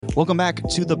Welcome back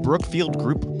to the Brookfield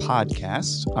Group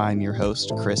podcast. I'm your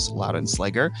host, Chris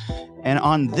Loudenslager. And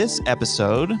on this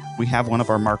episode, we have one of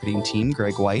our marketing team,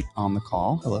 Greg White, on the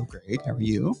call. Hello, Greg. How are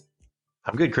you?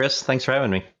 I'm good, Chris. Thanks for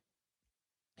having me.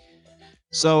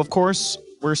 So, of course,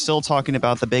 we're still talking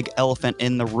about the big elephant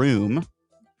in the room,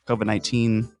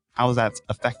 COVID-19, how that's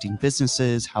affecting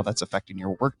businesses, how that's affecting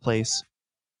your workplace.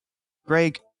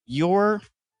 Greg, you're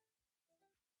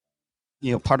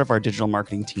part of our digital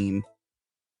marketing team.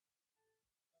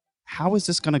 How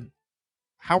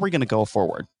are we going to go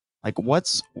forward? Like,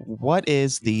 what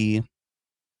is the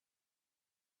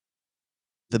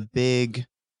big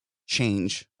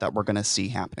change that we're going to see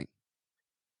happening?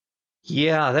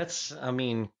 Yeah,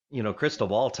 crystal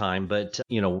ball time, but,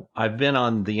 I've been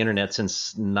on the internet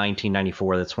since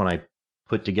 1994. That's when I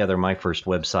put together my first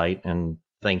website. And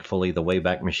thankfully, the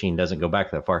Wayback Machine doesn't go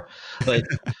back that far. But,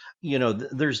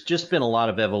 there's just been a lot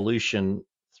of evolution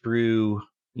through,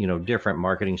 different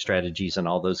marketing strategies and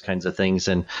all those kinds of things.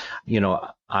 And,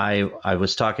 I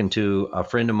was talking to a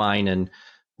friend of mine and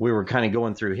we were kind of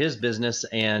going through his business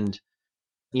and,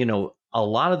 a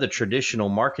lot of the traditional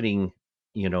marketing,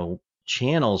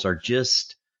 channels are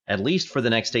just, at least for the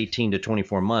next 18 to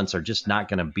 24 months, are just not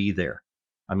going to be there.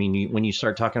 I mean, when you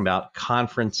start talking about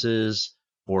conferences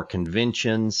or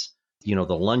conventions, the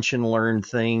lunch and learn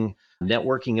thing,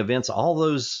 networking events, all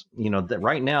those, that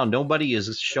right now, nobody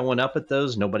is showing up at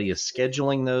those. Nobody is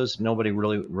scheduling those. Nobody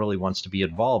really wants to be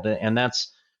involved. And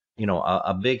that's,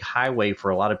 a big highway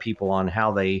for a lot of people on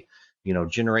how they,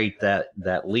 generate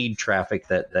that lead traffic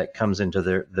that comes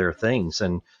into their things.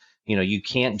 And, you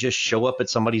can't just show up at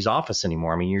somebody's office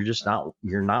anymore. I mean,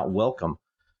 you're not welcome.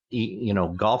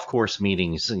 Golf course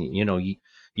meetings,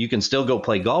 you can still go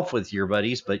play golf with your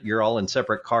buddies, but you're all in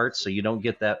separate carts. So you don't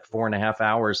get that 4.5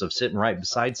 hours of sitting right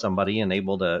beside somebody and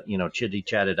able to, chitty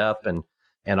chat it up and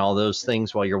all those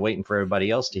things while you're waiting for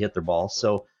everybody else to hit their ball.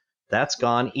 So that's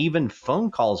gone. Even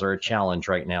phone calls are a challenge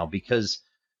right now because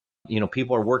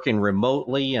people are working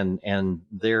remotely and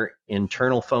their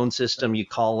internal phone system, you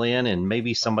call in and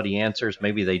maybe somebody answers,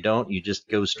 maybe they don't. You just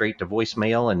go straight to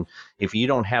voicemail. And if you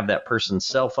don't have that person's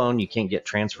cell phone, you can't get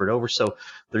transferred over. So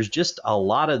there's just a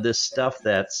lot of this stuff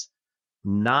that's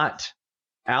not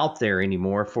out there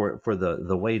anymore for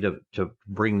the way to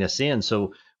bring this in.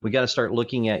 So we got to start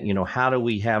looking at, how do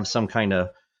we have some kind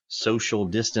of social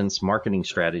distance marketing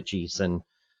strategies? And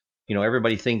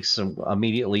everybody thinks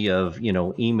immediately of,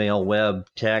 email, web,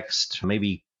 text,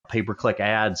 maybe pay-per-click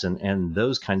ads and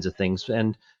those kinds of things.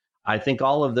 And I think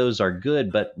all of those are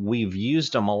good, but we've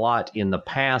used them a lot in the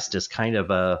past as kind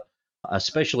of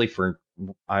especially for,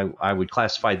 I would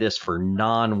classify this for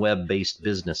non-web based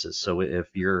businesses. So if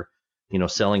you're,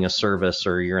 selling a service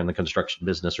or you're in the construction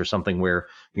business or something where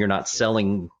you're not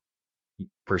selling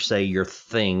per se your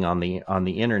thing on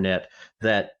the internet,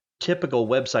 that typical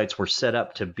websites were set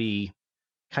up to be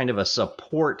kind of a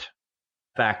support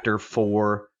factor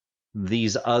for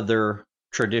these other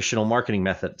traditional marketing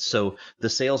methods. So the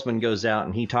salesman goes out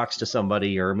and he talks to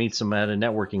somebody or meets them at a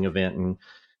networking event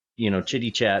and, chitty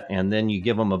chat, and then you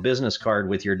give them a business card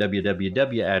with your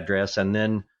www address. And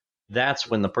then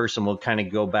that's when the person will kind of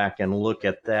go back and look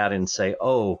at that and say,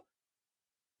 oh,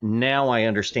 now I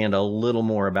understand a little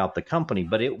more about the company.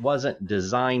 But it wasn't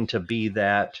designed to be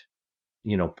that,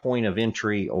 point of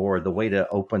entry or the way to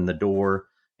open the door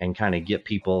and kind of get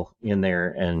people in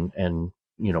there and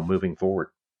moving forward.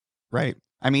 Right.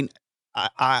 I mean,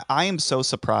 I am so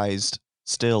surprised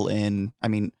still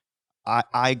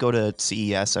I go to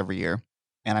CES every year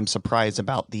and I'm surprised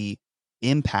about the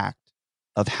impact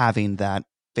of having that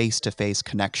face-to-face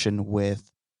connection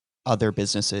with other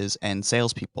businesses and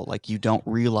salespeople. Like, you don't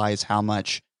realize how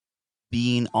much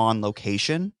being on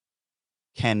location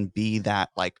can be that,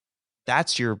 like,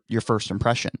 that's your first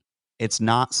impression. It's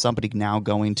not somebody now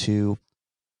going to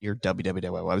your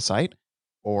www website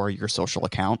or your social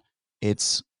account.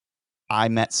 It's, I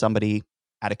met somebody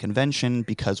at a convention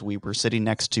because we were sitting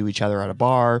next to each other at a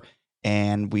bar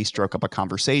and we struck up a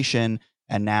conversation,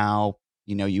 and now,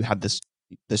 you have this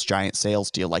giant sales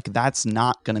deal. Like, that's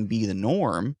not going to be the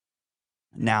norm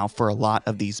now for a lot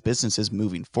of these businesses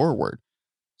moving forward.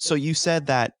 So you said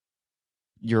that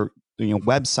your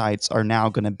websites are now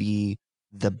going to be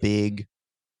the big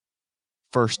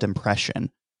first impression.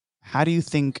 How do you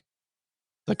think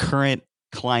the current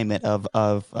climate of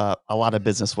a lot of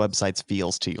business websites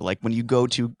feels to you? Like, when you go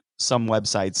to some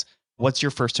websites, what's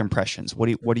your first impressions? What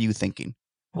are you thinking?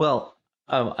 Well,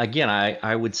 again,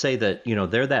 I would say that,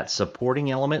 they're that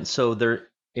supporting element. So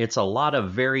it's a lot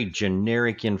of very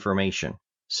generic information.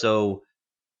 So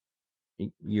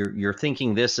you're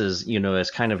thinking this is,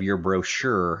 as kind of your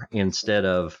brochure instead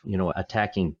of,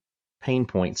 attacking pain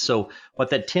points. So what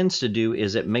that tends to do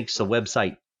is it makes the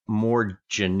website more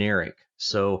generic.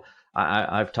 So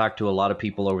I've talked to a lot of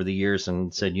people over the years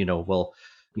and said, well,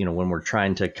 when we're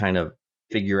trying to kind of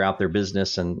figure out their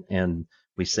business and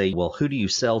we say, well, who do you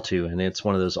sell to? And it's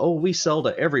one of those, oh, we sell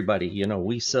to everybody.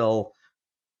 We sell,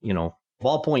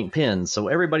 ballpoint pens. So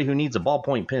everybody who needs a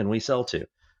ballpoint pen, we sell to.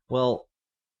 Well,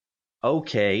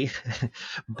 okay,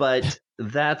 but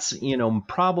that's,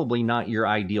 probably not your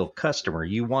ideal customer.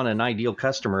 You want an ideal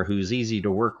customer who's easy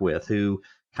to work with, who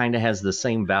kind of has the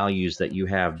same values that you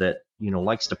have, that,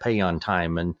 likes to pay on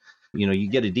time, and, you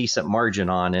get a decent margin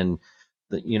on, and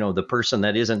the person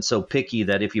that isn't so picky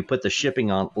that if you put the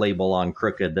shipping on label on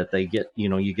crooked, that they get,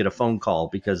 you get a phone call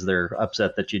because they're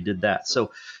upset that you did that.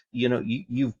 So,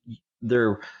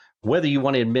 they're, whether you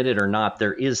want to admit it or not,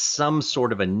 there is some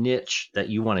sort of a niche that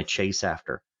you want to chase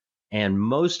after. And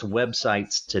most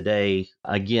websites today,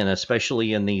 again,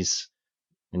 especially in these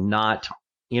not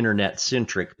internet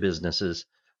centric businesses,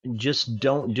 just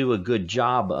don't do a good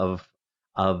job of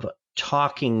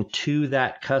talking to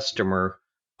that customer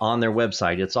on their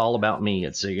website. It's all about me.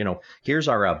 It's, here's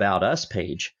our about us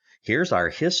page, here's our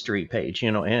history page,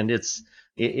 and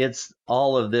it's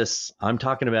all of this. I'm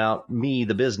talking about me,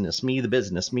 the business, me, the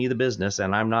business, me, the business,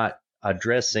 and I'm not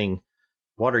addressing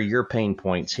what are your pain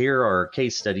points. Here are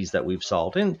case studies that we've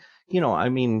solved. And,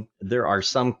 there are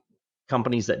some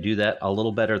companies that do that a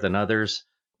little better than others.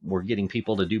 We're getting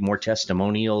people to do more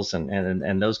testimonials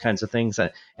and those kinds of things.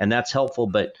 And that's helpful.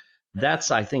 But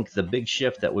that's, I think, the big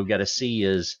shift that we've got to see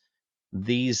is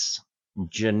these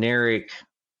generic,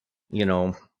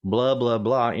 blah, blah,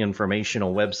 blah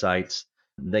informational websites.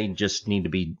 They just need to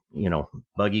be,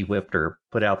 buggy whipped or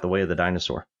put out the way of the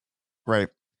dinosaur. Right.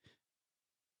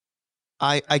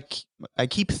 I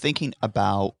keep thinking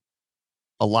about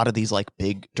a lot of these like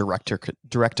big direct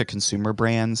to consumer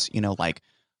brands, like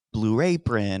Blue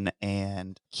Apron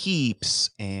and Keeps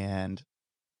and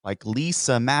like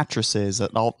Lisa mattresses,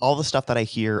 and all the stuff that I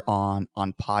hear on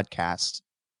podcasts,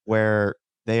 where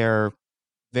they're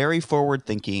very forward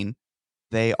thinking.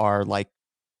 They are like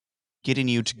getting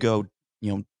you to go,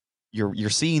 you're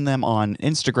seeing them on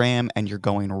Instagram and you're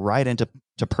going right into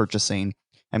purchasing.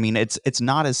 I mean, it's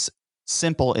not as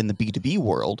simple in the B2B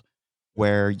world,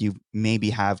 where you maybe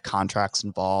have contracts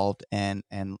involved and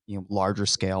larger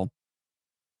scale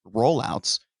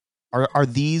rollouts. Are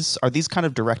these kind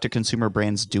of direct to consumer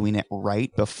brands doing it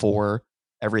right before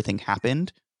everything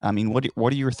happened? I mean,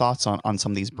 what are your thoughts on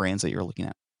some of these brands that you're looking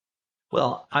at?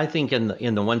 Well, I think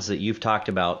in the ones that you've talked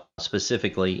about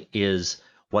specifically, is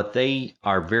what they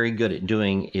are very good at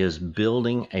doing is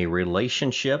building a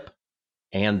relationship,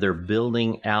 and they're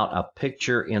building out a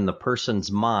picture in the person's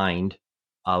mind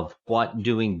of what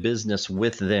doing business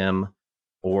with them,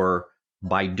 or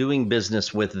by doing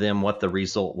business with them, what the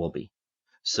result will be.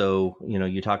 So,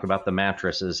 you talk about the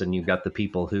mattresses, and you've got the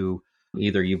people who,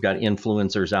 either you've got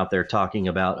influencers out there talking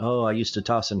about, oh, I used to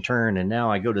toss and turn and now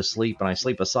I go to sleep and I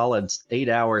sleep a solid 8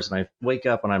 hours and I wake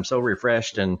up and I'm so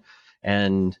refreshed, and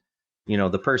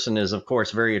the person is of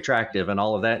course very attractive and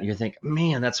all of that, and you think,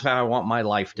 man, that's how I want my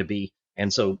life to be.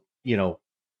 And so,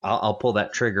 I'll pull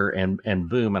that trigger, and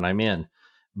boom, and I'm in.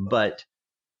 But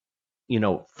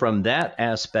from that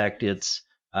aspect, it's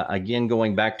again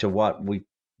going back to what we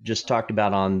just talked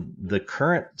about on the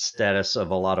current status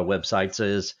of a lot of websites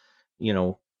is,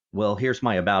 well, here's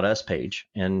my about us page,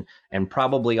 and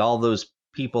probably all those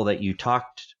people that you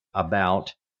talked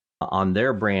about on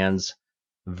their brands,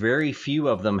 very few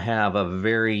of them have a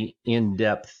very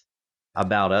in-depth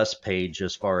about us page,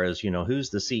 as far as,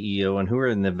 who's the CEO and who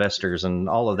are the investors and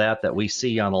all of that we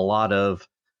see on a lot of,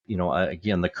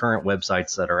 again, the current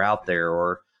websites that are out there.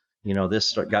 Or,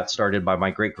 this got started by my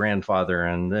great grandfather,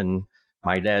 and then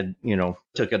my dad,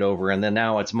 took it over, and then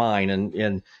now it's mine.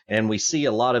 And we see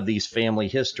a lot of these family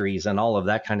histories and all of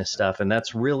that kind of stuff. And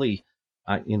that's really,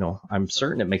 I'm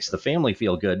certain it makes the family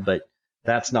feel good, but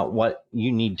that's not what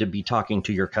you need to be talking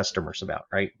to your customers about,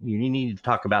 right? You need to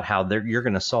talk about how you're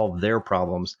going to solve their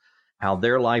problems, how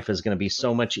their life is going to be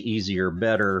so much easier,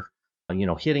 better,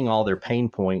 hitting all their pain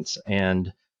points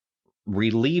and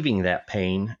relieving that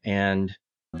pain. And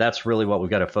that's really what we've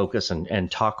got to focus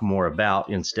and talk more about,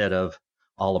 instead of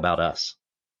all about us.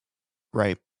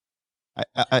 Right.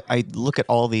 I look at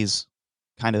all these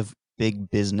kind of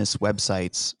big business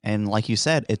websites, and like you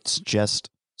said, it's just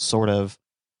sort of,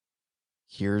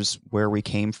 here's where we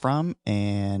came from,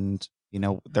 and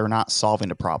they're not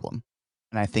solving a problem.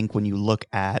 And I think when you look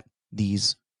at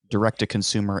these direct to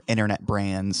consumer internet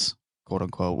brands, quote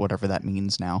unquote, whatever that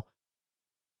means now,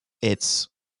 it's,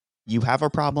 you have a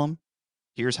problem,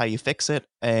 here's how you fix it,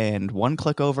 and one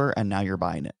click over, and now you're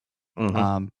buying it. Mm-hmm.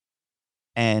 Um,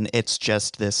 And it's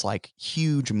just this like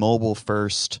huge mobile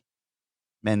first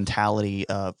mentality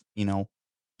of,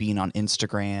 being on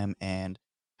Instagram and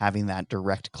having that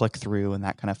direct click through and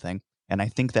that kind of thing. And I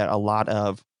think that a lot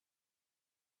of,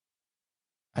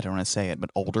 I don't want to say it,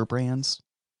 but older brands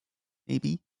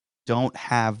maybe don't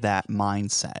have that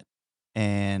mindset.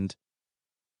 And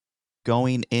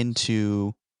going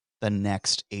into the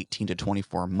next 18 to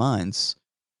 24 months,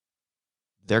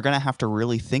 they're going to have to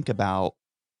really think about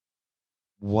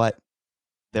what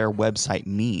their website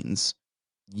means.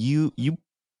 You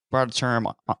brought a term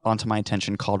onto my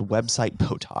attention called website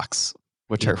Botox,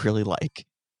 which I Yeah. really like.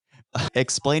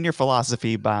 Explain your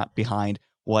philosophy behind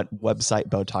what website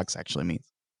Botox actually means.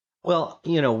 Well,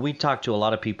 we talk to a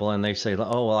lot of people and they say,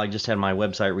 "Oh, well, I just had my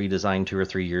website redesigned 2 or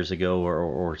 3 years ago,"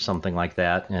 or something like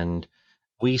that. And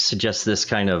we suggest this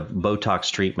kind of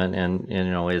Botox treatment, and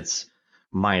it's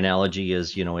my analogy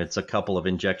is, it's a couple of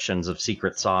injections of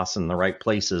secret sauce in the right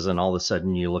places, and all of a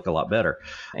sudden you look a lot better.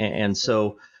 And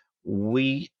so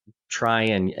we try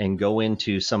and go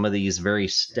into some of these very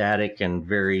static and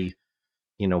very,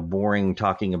 boring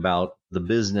talking about the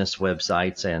business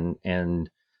websites, and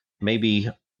maybe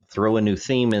throw a new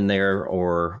theme in there,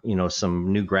 or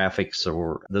some new graphics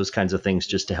or those kinds of things,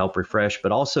 just to help refresh,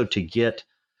 but also to get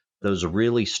those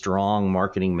really strong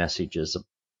marketing messages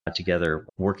together.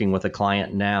 Working with a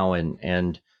client now,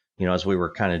 and as we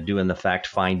were kind of doing the fact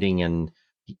finding, and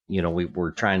we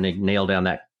were trying to nail down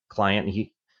that client,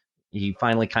 he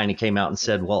finally kind of came out and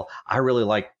said, "Well, I really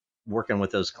like working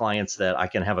with those clients that I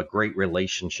can have a great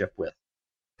relationship with."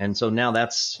 And so now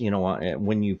that's,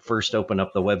 when you first open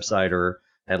up the website, or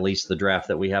at least the draft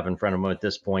that we have in front of them at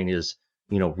this point is,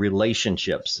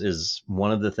 relationships is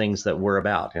one of the things that we're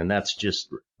about. And that's just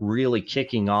really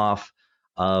kicking off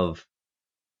of,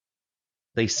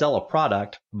 they sell a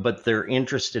product, but they're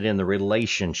interested in the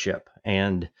relationship.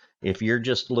 And if you're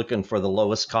just looking for the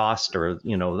lowest cost, or,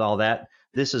 all that,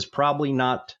 this is probably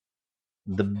not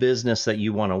the business that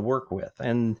you want to work with.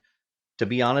 And to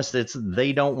be honest,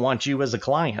 they don't want you as a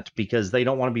client, because they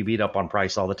don't want to be beat up on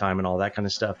price all the time and all that kind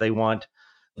of stuff. They want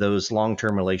those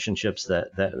long-term relationships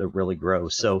that really grow.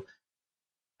 So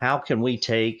how can we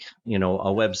take, a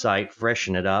website,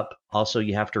 freshen it up? Also,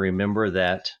 you have to remember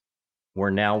that we're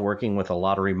now working with a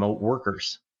lot of remote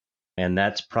workers, and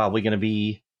that's probably going to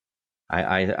be,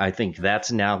 I think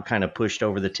that's now kind of pushed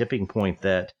over the tipping point,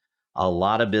 that a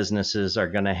lot of businesses are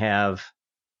going to have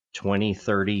 20,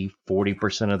 30,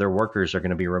 40% of their workers are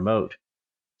going to be remote.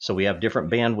 So we have different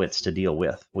bandwidths to deal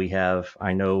with.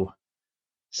 I know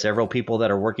several people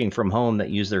that are working from home that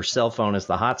use their cell phone as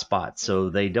the hotspot. So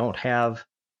they don't have,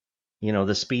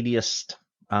 the speediest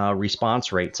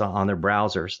response rates on their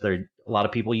browsers. There are a lot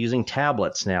of people using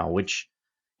tablets now, which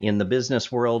in the business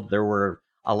world, there were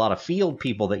a lot of field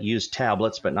people that used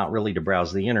tablets, but not really to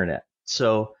browse the internet.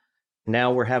 So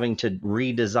now we're having to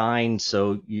redesign.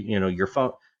 So, your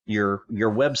phone, your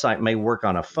website may work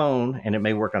on a phone and it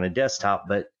may work on a desktop,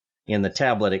 but in the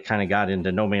tablet, it kind of got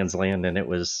into no man's land, and it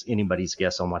was anybody's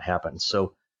guess on what happened.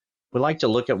 So we like to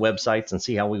look at websites and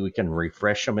see how we can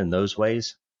refresh them in those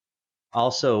ways.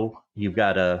 Also, you've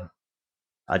got a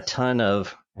ton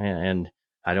of, and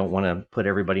I don't want to put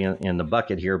everybody in the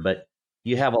bucket here, but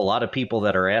you have a lot of people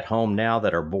that are at home now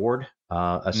that are bored,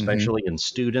 Mm-hmm. especially in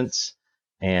students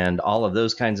and all of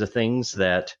those kinds of things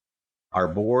that are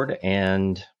bored.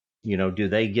 And, do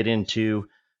they get into,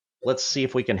 let's see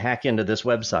if we can hack into this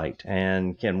website,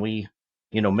 and can we,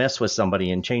 mess with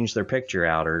somebody and change their picture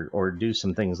out, or do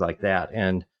some things like that.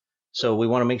 And so we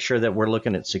want to make sure that we're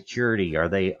looking at security. Are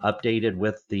they updated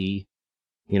with the,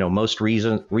 most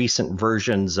recent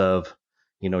versions of,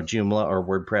 Joomla or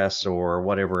WordPress or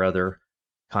whatever other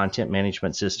content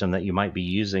management system that you might be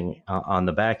using on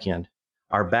the back end?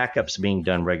 Are backups being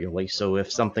done regularly? So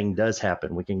if something does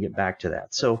happen, we can get back to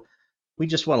that. So we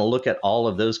just want to look at all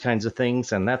of those kinds of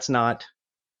things. And that's not,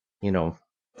 you know,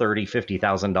 $30,000,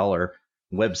 $50,000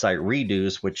 website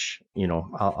redos, which, a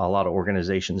lot of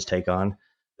organizations take on.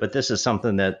 But this is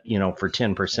something that, for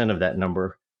 10% of that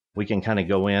number, we can kind of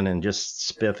go in and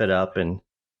just spiff it up and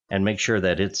make sure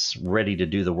that it's ready to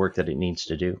do the work that it needs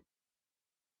to do.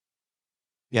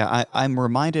 Yeah, I'm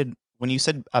reminded when you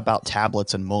said about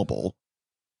tablets and mobile,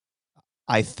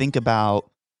 I think about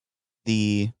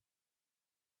the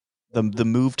the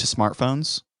move to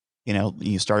smartphones.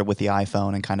 You started with the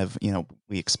iPhone and kind of,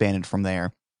 we expanded from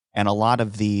there. And a lot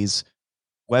of these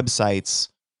websites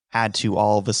had to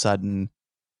all of a sudden,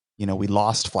 we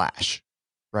lost Flash,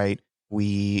 right?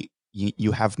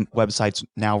 You have websites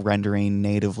now rendering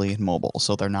natively in mobile,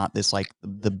 so they're not this like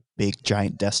the big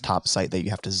giant desktop site that you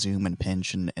have to zoom and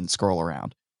pinch and scroll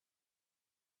around.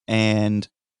 And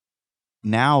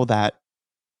now that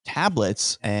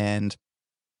tablets and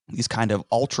these kind of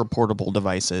ultra portable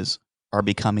devices are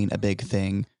becoming a big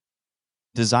thing,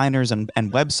 designers and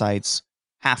websites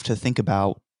have to think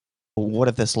about, well, what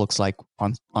if this looks like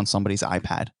on somebody's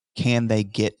iPad? Can they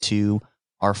get to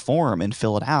our forum and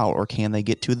fill it out, or can they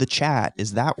get to the chat?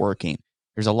 Is that working?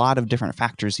 There's a lot of different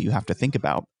factors that you have to think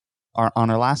about. On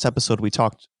our last episode,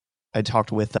 I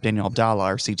talked with Daniel Abdallah,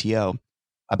 our CTO,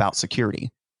 about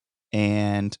security,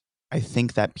 and I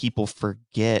think that people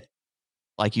forget,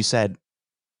 like you said,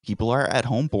 people are at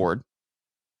home bored,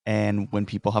 and when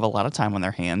people have a lot of time on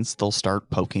their hands, they'll start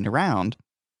poking around,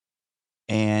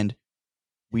 and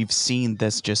we've seen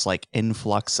this just like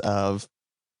influx of,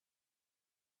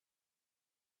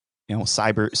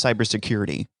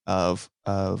 cybersecurity of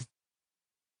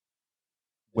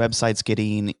websites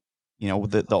getting,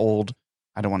 the old,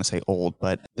 I don't want to say old,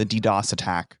 but the DDoS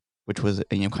attack, which was,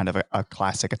 kind of a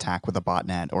classic attack with a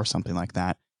botnet or something like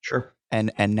that. Sure.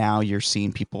 And now you're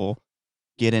seeing people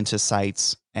get into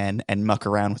sites and muck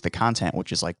around with the content,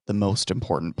 which is like the most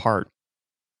important part.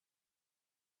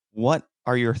 What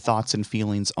are your thoughts and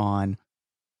feelings on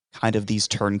kind of these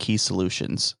turnkey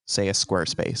solutions, say a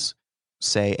Squarespace,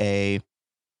 say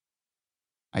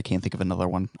I can't think of another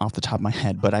one off the top of my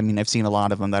head, but I mean, I've seen a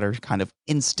lot of them that are kind of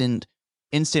instant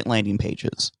landing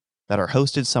pages that are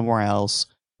hosted somewhere else,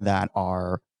 that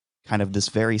are kind of this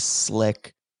very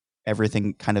slick,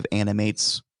 everything kind of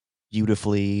animates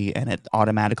beautifully and it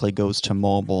automatically goes to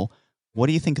mobile. What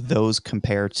do you think those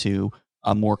compare to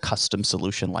a more custom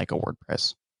solution like a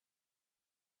WordPress?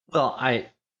 Well,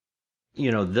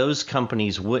 those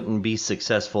companies wouldn't be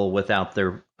successful without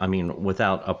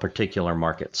without a particular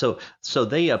market. So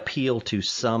they appeal to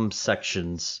some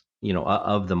sections,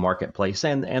 of the marketplace,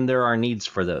 and there are needs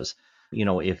for those.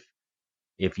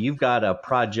 If you've got a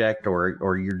project,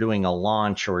 or you're doing a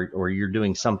launch, or you're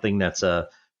doing something that's a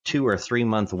 2 or 3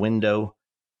 month window,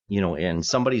 and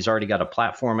somebody's already got a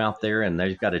platform out there and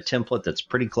they've got a template that's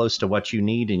pretty close to what you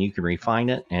need, and you can refine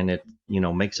it, and it,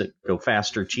 makes it go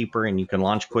faster, cheaper, and you can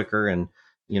launch quicker, and,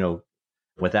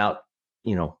 without,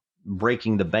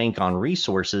 breaking the bank on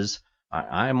resources.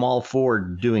 I'm all for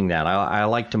doing that. I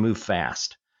like to move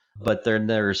fast. But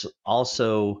there's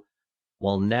also,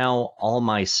 well, now all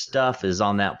my stuff is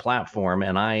on that platform,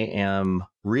 and I am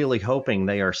really hoping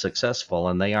they are successful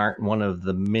and they aren't one of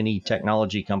the many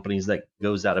technology companies that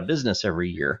goes out of business every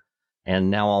year.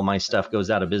 And now all my stuff goes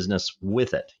out of business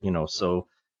with it, so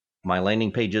my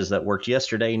landing pages that worked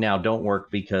yesterday now don't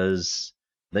work because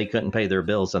they couldn't pay their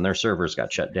bills and their servers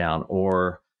got shut down,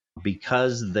 or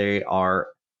because they are,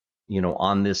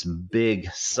 on this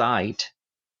big site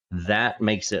that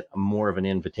makes it more of an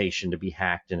invitation to be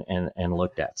hacked and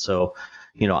looked at. So,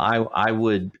 I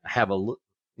would have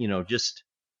just,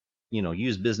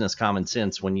 use business common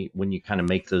sense when you kind of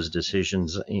make those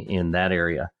decisions in that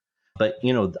area. But,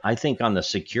 I think on the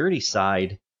security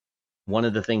side, one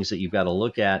of the things that you've got to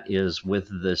look at is, with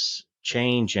this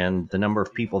change and the number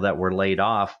of people that were laid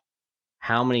off,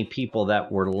 how many people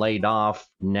that were laid off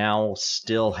now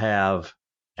still have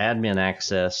admin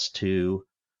access to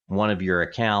one of your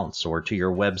accounts or to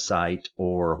your website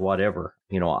or whatever.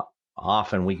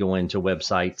 Often we go into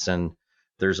websites and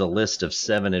there's a list of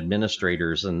 7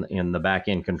 administrators in the back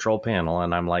end control panel.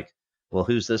 And I'm like, well,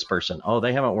 who's this person? Oh,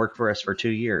 they haven't worked for us for 2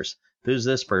 years. Who's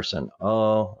this person?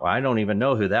 Oh, I don't even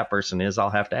know who that person is. I'll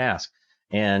have to ask.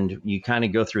 And you kind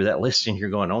of go through that list and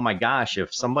you're going, oh my gosh,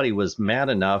 if somebody was mad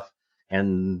enough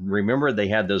and remember they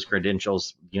had those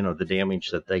credentials, the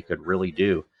damage that they could really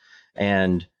do.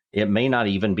 And it may not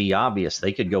even be obvious.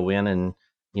 They could go in and,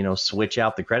 switch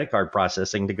out the credit card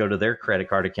processing to go to their credit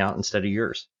card account instead of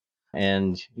yours.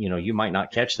 And, you might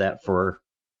not catch that for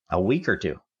a week or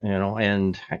two,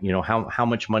 and, how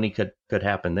much money could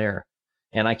happen there.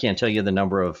 And I can't tell you the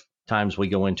number of times we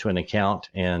go into an account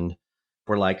and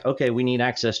we're like, okay, we need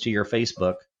access to your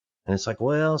Facebook. And it's like,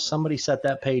 well, somebody set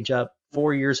that page up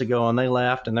 4 years ago and they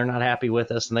left and they're not happy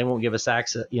with us and they won't give us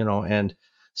access, and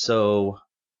so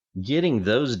getting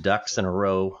those ducks in a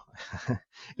row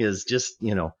is just,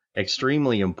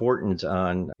 extremely important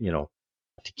on,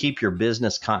 to keep your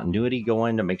business continuity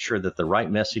going, to make sure that the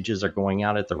right messages are going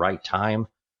out at the right time.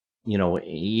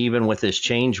 Even with this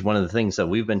change, one of the things that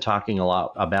we've been talking a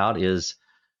lot about is,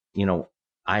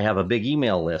 I have a big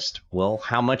email list. Well,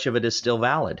 how much of it is still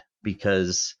valid?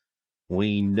 Because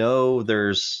we know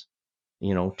there's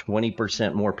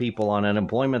 20% more people on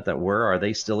unemployment that were. Are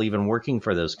they still even working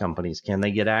for those companies? Can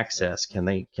they get access? Can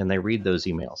they read those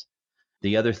emails?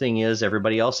 The other thing is,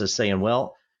 everybody else is saying,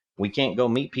 well, we can't go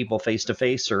meet people face to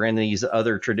face or in these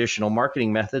other traditional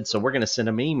marketing methods, so we're going to send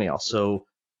them an email. So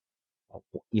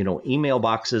email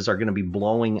boxes are going to be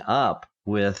blowing up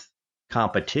with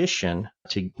competition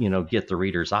to, get the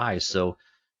reader's eyes. So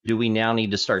do we now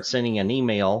need to start sending an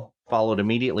email followed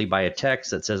immediately by a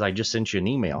text that says, I just sent you an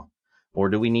email? Or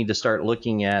do we need to start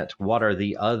looking at what are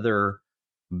the other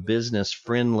business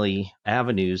friendly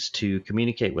avenues to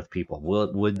communicate with people?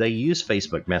 Would they use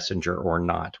Facebook Messenger or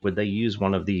not? Would they use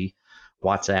one of the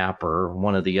WhatsApp or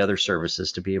one of the other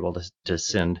services to be able to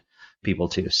send people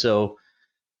to? So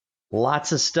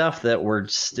lots of stuff that we're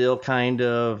still kind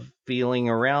of feeling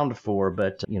around for,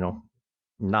 but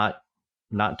not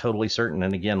not totally certain.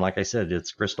 And again, like I said,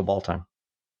 it's crystal ball time.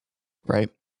 Right.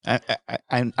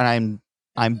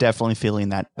 I'm definitely feeling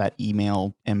that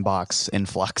email inbox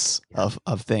influx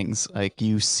of things. Like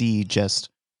you see just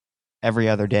every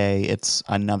other day, it's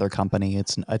another company.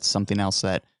 It's something else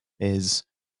that is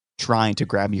trying to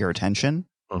grab your attention,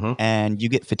 Mm-hmm. and you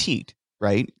get fatigued,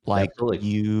 right? Like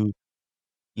Absolutely.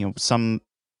 some.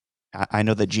 I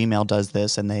know that Gmail does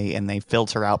this, and they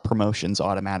filter out promotions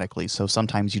automatically. So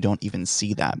sometimes you don't even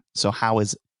see that. So how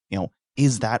is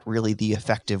that really the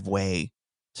effective way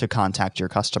to contact your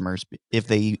customers if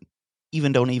they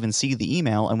even don't even see the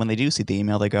email? And when they do see the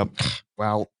email, they go,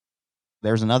 well,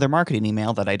 there's another marketing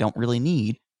email that I don't really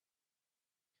need.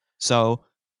 So,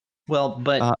 Well,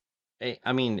 but uh,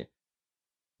 I mean,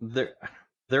 there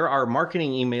there are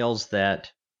marketing emails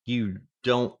that you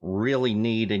don't really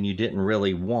need and you didn't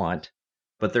really want,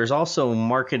 but there's also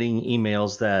marketing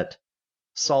emails that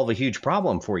solve a huge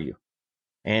problem for you.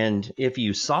 And if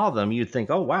you saw them, you'd think,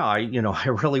 "Oh wow, I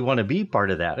really want to be part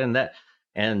of that."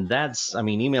 And that's, I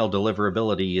mean, email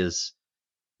deliverability is,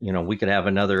 we could have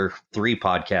another 3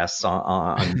 podcasts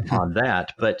on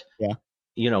that. But yeah,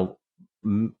 you know,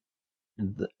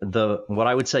 the what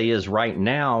I would say is right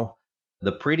now,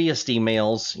 the prettiest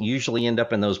emails usually end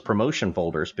up in those promotion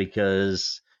folders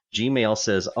because Gmail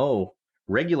says, "Oh,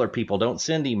 regular people don't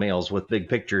send emails with big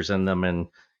pictures in them and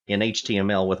in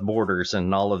HTML with borders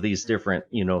and all of these different,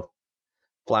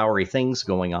 flowery things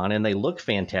going on, and they look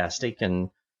fantastic, and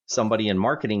somebody in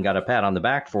marketing got a pat on the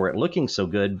back for it looking so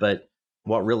good, but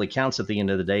what really counts at the end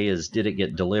of the day is, did it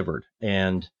get delivered,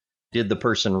 and did the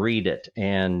person read it,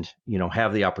 and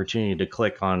have the opportunity to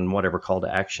click on whatever call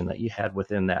to action that you had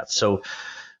within that. So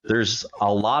there's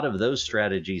a lot of those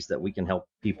strategies that we can help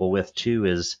people with too.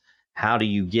 Is how do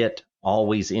you get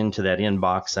always into that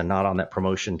inbox and not on that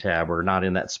promotion tab or not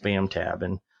in that spam tab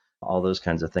and all those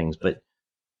kinds of things. But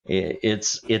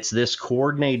it's this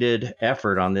coordinated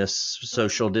effort on this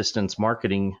social distance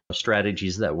marketing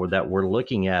strategies that we're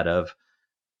looking at of,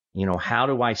 how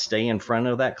do I stay in front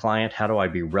of that client? How do I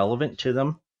be relevant to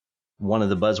them? One of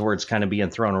the buzzwords kind of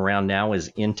being thrown around now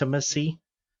is intimacy.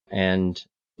 And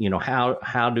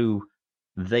how do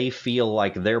they feel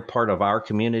like they're part of our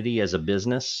community as a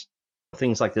business?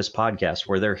 Things like this podcast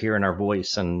where they're hearing our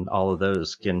voice and all of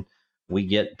those. Can we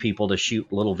get people to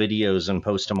shoot little videos and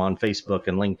post them on Facebook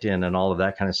and LinkedIn and all of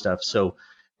that kind of stuff, so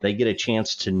they get a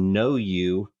chance to know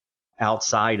you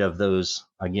outside of those,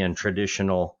 again,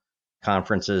 traditional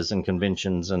conferences and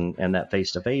conventions and that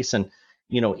face to face? And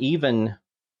even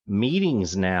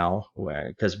meetings now,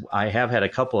 because I have had a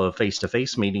couple of face to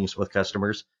face meetings with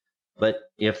customers, but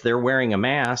if they're wearing a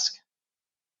mask,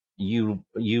 you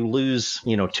lose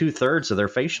 2/3 of their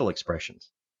facial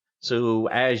expressions. So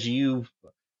as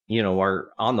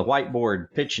are on the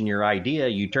whiteboard pitching your idea,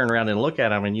 you turn around and look at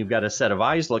them, and you've got a set of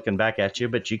eyes looking back at you,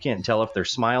 but you can't tell if they're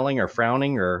smiling or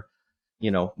frowning or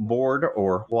bored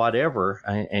or whatever,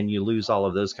 and you lose all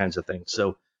of those kinds of things.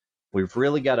 So we've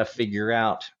really got to figure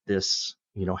out this,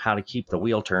 how to keep the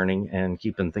wheel turning and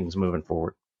keeping things moving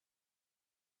forward.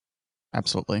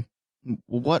 absolutely.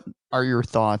 What are your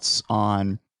thoughts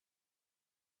on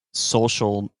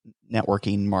social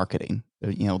networking marketing?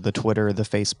 The Twitter, the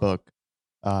Facebook,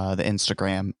 the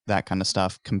Instagram, that kind of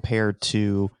stuff, compared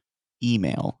to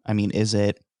email. I mean, is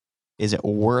it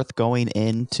worth going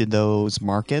into those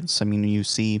markets? I mean,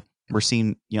 we're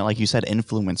seeing, like you said,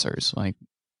 influencers. Like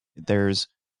there's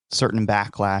certain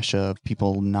backlash of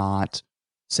people not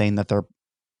saying that they're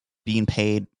being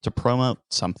paid to promote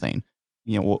something.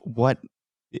 What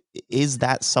is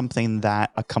that something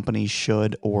that a company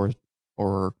should or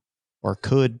or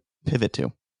could pivot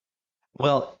to?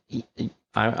 Well,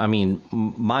 I mean,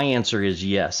 my answer is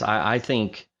yes. I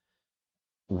think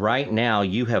right now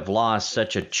you have lost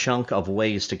such a chunk of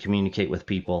ways to communicate with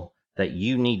people that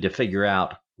you need to figure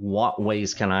out, what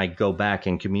ways can I go back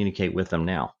and communicate with them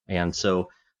now. And so,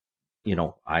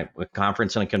 a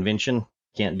conference and a convention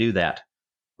can't do that.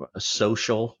 A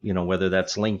social, whether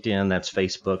that's LinkedIn, that's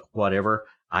Facebook, whatever,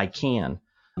 I can.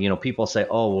 People say,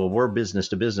 "Oh, well, we're business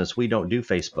to business, we don't do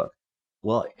Facebook."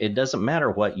 Well, it doesn't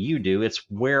matter what you do, it's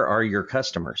where are your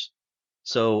customers.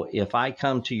 So if I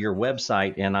come to your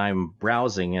website and I'm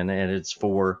browsing and it's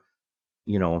for,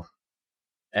 you know,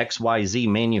 XYZ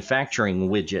manufacturing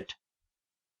widget,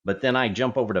 but then I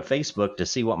jump over to Facebook to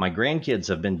see what my grandkids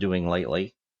have been doing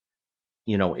lately,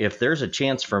 if there's a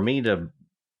chance for me to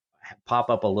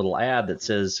pop up a little ad that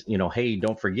says, hey,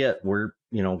 don't forget, we're,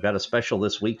 got a special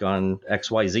this week on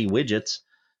XYZ widgets,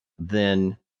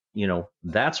 then,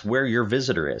 that's where your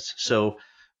visitor is. So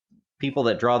people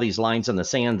that draw these lines in the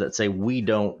sand that say we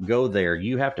don't go there,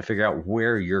 you have to figure out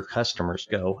where your customers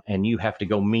go, and you have to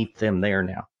go meet them there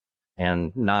now,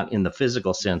 and not in the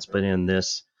physical sense, but in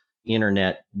this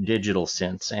internet digital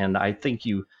sense. And I think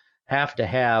you have to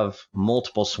have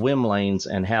multiple swim lanes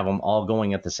and have them all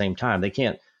going at the same time.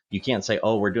 You can't say,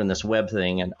 oh, we're doing this web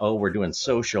thing, and oh, we're doing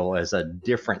social as a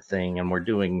different thing, and we're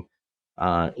doing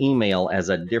email as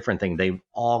a different thing. They've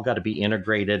all got to be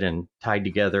integrated and tied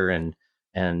together and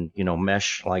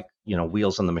mesh like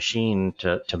wheels on the machine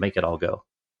to make it all go.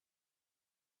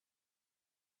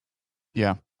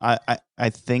 Yeah, I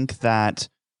think that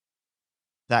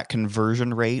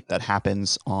conversion rate that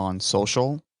happens on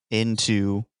social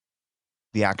into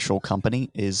the actual company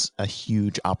is a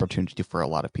huge opportunity for a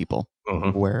lot of people,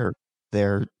 where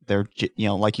they're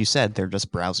like you said, they're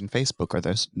just browsing Facebook, or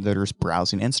they're just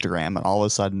browsing Instagram, and all of a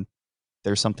sudden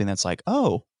there's something that's like,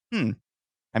 oh,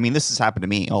 I mean, this has happened to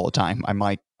me all the time.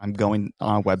 I'm going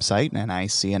on a website and I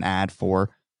see an ad for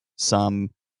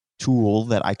some tool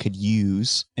that I could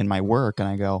use in my work, and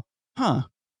I go, huh,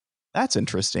 that's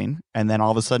interesting. And then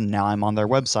all of a sudden now I'm on their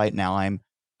website. Now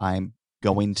I'm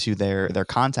going to their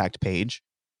contact page,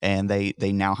 and they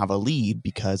now have a lead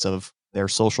because of their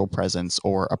social presence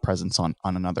or a presence on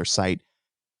another site.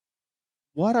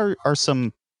 What are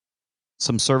some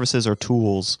services or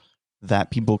tools that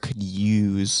people could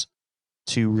use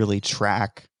to really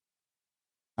track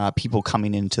people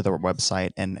coming into their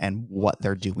website and what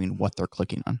they're doing, what they're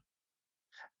clicking on?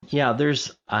 Yeah,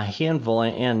 there's a handful,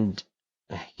 and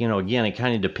again, it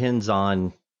kind of depends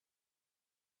on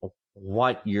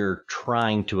what you're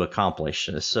trying to accomplish.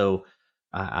 So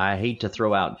I hate to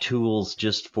throw out tools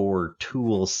just for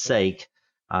tools' sake.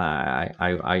 You're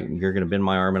going to bend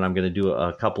my arm, and I'm going to do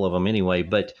a couple of them anyway.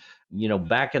 But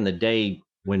back in the day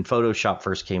when Photoshop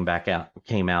first came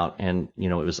out, and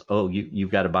it was, oh,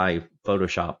 you've got to buy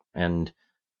Photoshop, and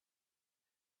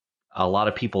a lot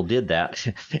of people did that.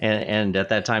 And at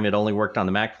that time, it only worked on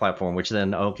the Mac platform, which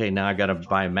then, okay, now I got to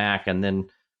buy a Mac, and then,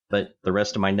 but the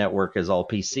rest of my network is all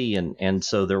PC. And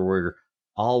so there were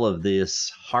all of this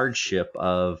hardship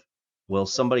of, well,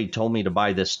 somebody told me to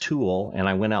buy this tool, and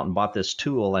I went out and bought this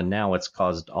tool, and now it's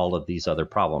caused all of these other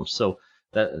problems. So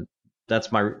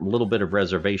that's my little bit of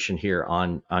reservation here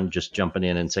on just jumping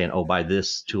in and saying, oh, buy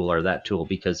this tool or that tool,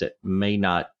 because it may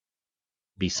not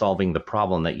be solving the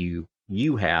problem that you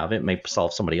have. It may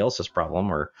solve somebody else's problem,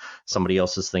 or somebody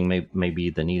else's thing may be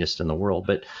the neatest in the world.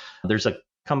 But there's a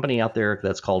company out there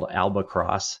that's called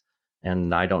Albacross,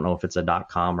 and I don't know if it's a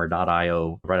 .com or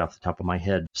 .io right off the top of my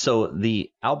head. So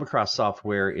the Albacross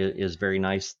software is very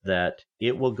nice, that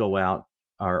it will go out,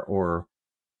 or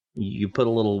you put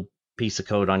a little piece of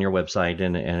code on your website,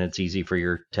 and it's easy for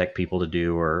your tech people to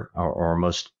do, or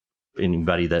most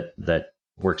anybody that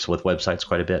works with websites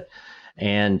quite a bit.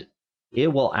 And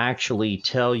it will actually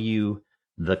tell you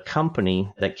the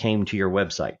company that came to your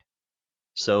website.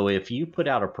 So if you put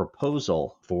out a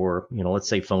proposal for, let's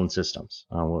say phone systems,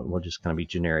 we'll just kind of be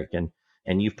generic, and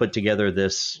you've put together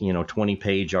this,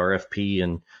 20-page RFP,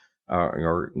 and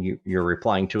or you're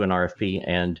replying to an RFP,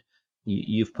 and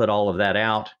you've put all of that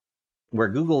out, where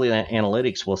Google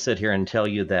Analytics will sit here and tell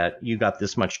you that you got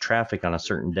this much traffic on a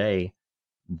certain day.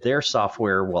 Their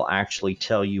software will actually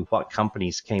tell you what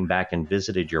companies came back and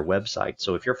visited your website.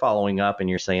 So if you're following up and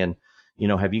you're saying,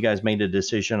 have you guys made a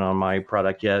decision on my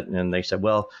product yet? And they said,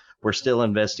 well, we're still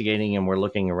investigating and we're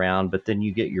looking around. But then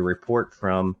you get your report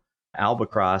from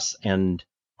Albacross, and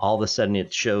all of a sudden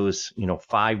it shows,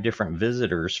 5 different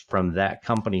visitors from that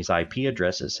company's IP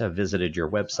addresses have visited your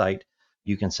website.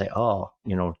 You can say, oh,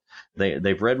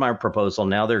 they've read my proposal.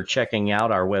 Now they're checking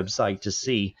out our website to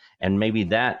see, and maybe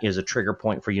that is a trigger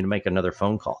point for you to make another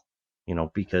phone call,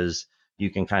 because you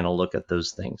can kind of look at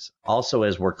those things. Also,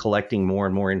 as we're collecting more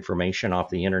and more information off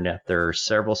the internet, there are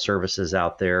several services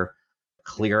out there.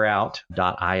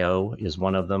 Clearout.io is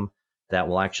one of them, that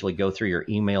will actually go through your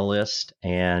email list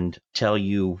and tell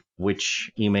you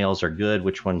which emails are good,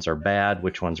 which ones are bad,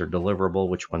 which ones are deliverable,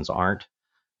 which ones aren't.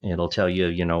 It'll tell you,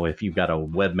 if you've got a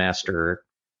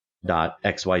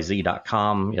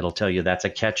webmaster.xyz.com, it'll tell you that's a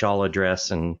catch-all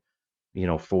address, and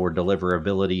for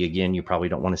deliverability, again, you probably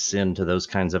don't want to send to those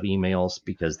kinds of emails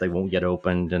because they won't get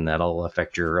opened and that'll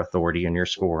affect your authority and your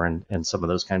score and some of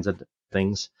those kinds of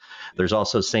things. There's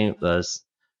also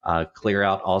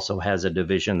ClearOut also has a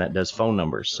division that does phone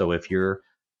numbers. So if you're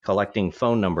collecting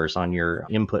phone numbers on your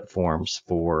input forms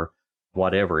for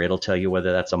whatever, it'll tell you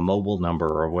whether that's a mobile number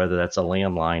or whether that's a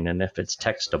landline and if it's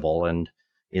textable and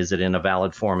is it in a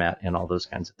valid format and all those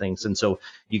kinds of things. And so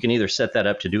you can either set that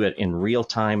up to do it in real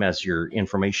time as your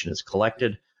information is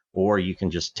collected, or you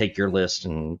can just take your list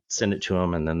and send it to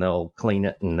them and then they'll clean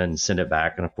it and then send it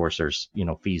back. And of course, there's,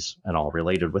 fees and all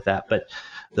related with that. But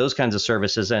those kinds of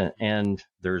services and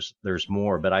there's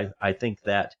more. But I think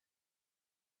that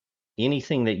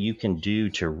anything that you can do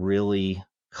to really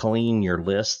clean your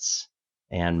lists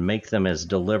and make them as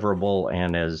deliverable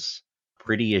and as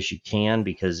pretty as you can,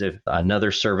 because if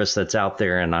another service that's out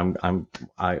there, and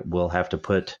I will have to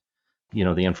put the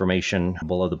information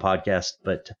below the podcast,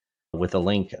 but with a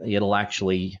link, it'll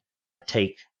actually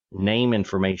take name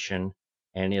information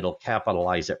and it'll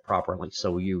capitalize it properly.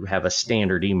 So you have a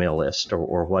standard email list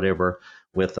or whatever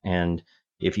and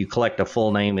if you collect a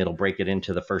full name, it'll break it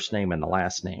into the first name and the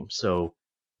last name. So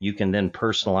you can then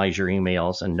personalize your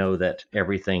emails and know that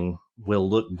everything will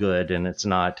look good and it's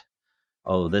not,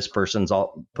 oh, this person's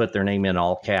all put their name in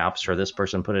all caps or this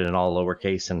person put it in all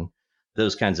lowercase, and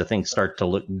those kinds of things start to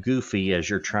look goofy as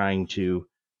you're trying to,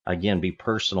 again, be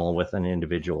personal with an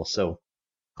individual. So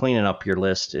cleaning up your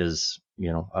list is,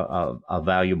 a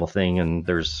valuable thing, and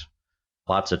there's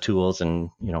lots of tools. And,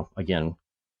 again,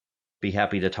 be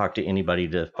happy to talk to anybody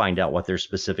to find out what their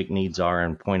specific needs are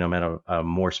and point them at a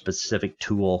more specific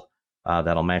tool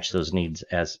that'll match those needs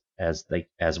as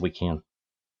we can.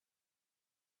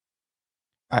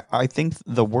 I think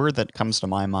the word that comes to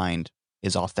my mind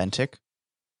is authentic,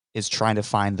 is trying to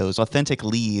find those authentic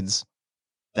leads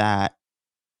that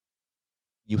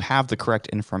you have the correct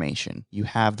information, you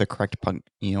have the correct,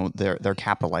 they're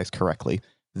capitalized correctly.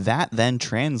 That then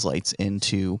translates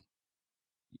into,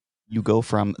 you go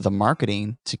from the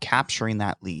marketing to capturing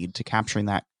that lead, to capturing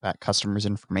that customer's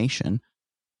information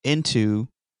into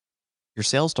your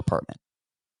sales department.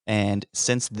 And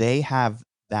since they have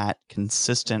that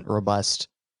consistent, robust,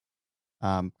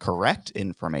 correct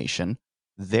information,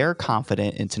 they're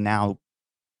confident and to now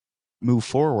move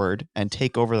forward and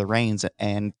take over the reins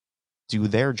and do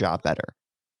their job better.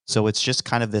 So it's just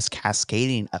kind of this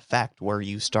cascading effect where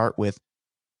you start with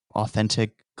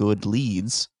authentic, good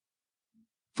leads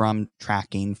from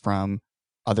tracking from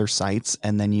other sites,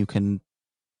 and then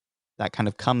that kind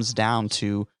of comes down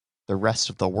to the rest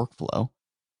of the workflow.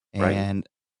 Right. And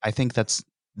I think that's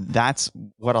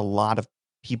what a lot of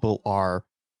people are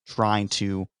trying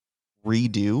to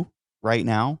redo right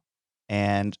now.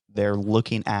 And they're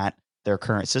looking at their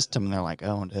current system and they're like,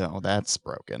 oh no, that's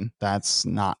broken. That's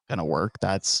not gonna work.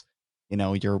 That's,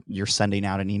 you're sending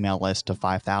out an email list to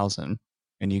 5,000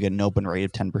 and you get an open rate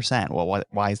of 10%. Well,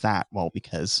 why is that? Well,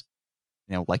 because,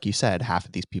 like you said, half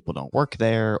of these people don't work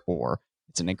there, or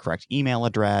it's an incorrect email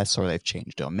address, or they've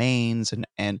changed domains,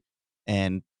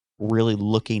 and really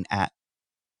looking at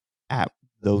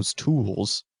those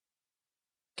tools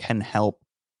can help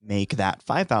make that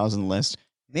 5,000 list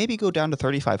maybe go down to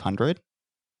 3,500,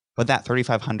 but that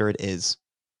 3,500 is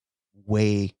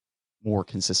way more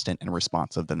consistent and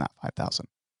responsive than that 5,000.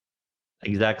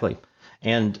 Exactly.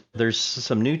 And there's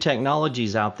some new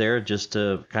technologies out there, just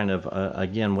to kind of,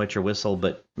 again, wet your whistle,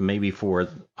 but maybe for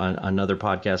another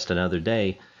podcast another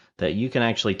day, that you can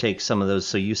actually take some of those.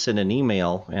 So you send an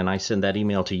email and I send that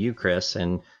email to you, Chris,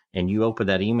 and you open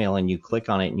that email and you click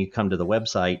on it and you come to the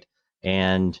website,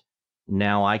 and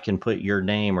now I can put your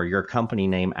name or your company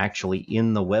name actually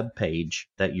in the web page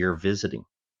that you're visiting.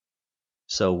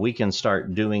 So we can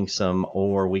start doing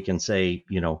or we can say,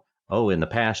 oh, in the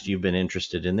past you've been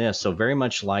interested in this. So very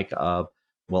much like a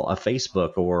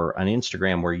Facebook or an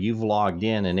Instagram where you've logged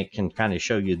in and it can kind of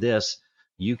show you this.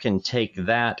 You can take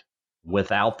that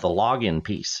without the login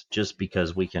piece, just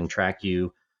because we can track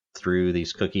you through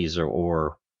these cookies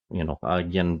or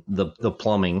again, the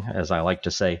plumbing, as I like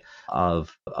to say,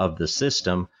 of the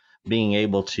system, being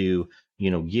able to,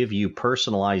 give you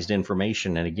personalized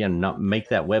information, and again, not make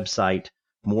that website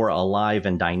more alive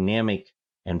and dynamic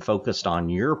and focused on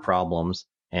your problems,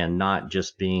 and not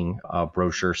just being a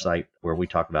brochure site where we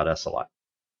talk about us a lot.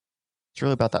 It's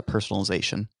really about that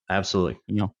personalization. Absolutely.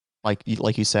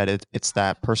 Like you said, it's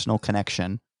that personal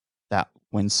connection that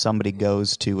when somebody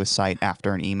goes to a site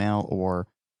after an email or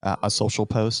a social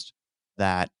post,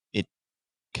 that it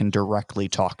can directly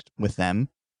talk with them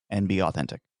and be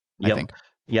authentic. Yep. I think.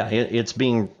 Yeah, it's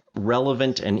being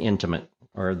relevant and intimate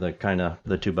are the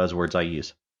two buzzwords I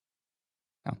use.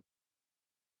 Yeah.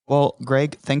 Well,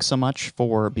 Greg, thanks so much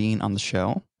for being on the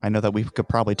show. I know that we could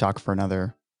probably talk for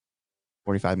another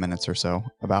 45 minutes or so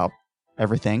about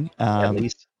everything. At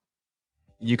least.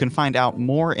 You can find out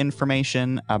more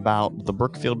information about the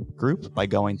Brookfield Group by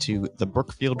going to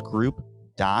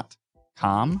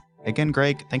thebrookfieldgroup.com. Again,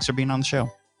 Greg, thanks for being on the show.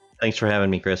 Thanks for having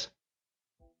me, Chris.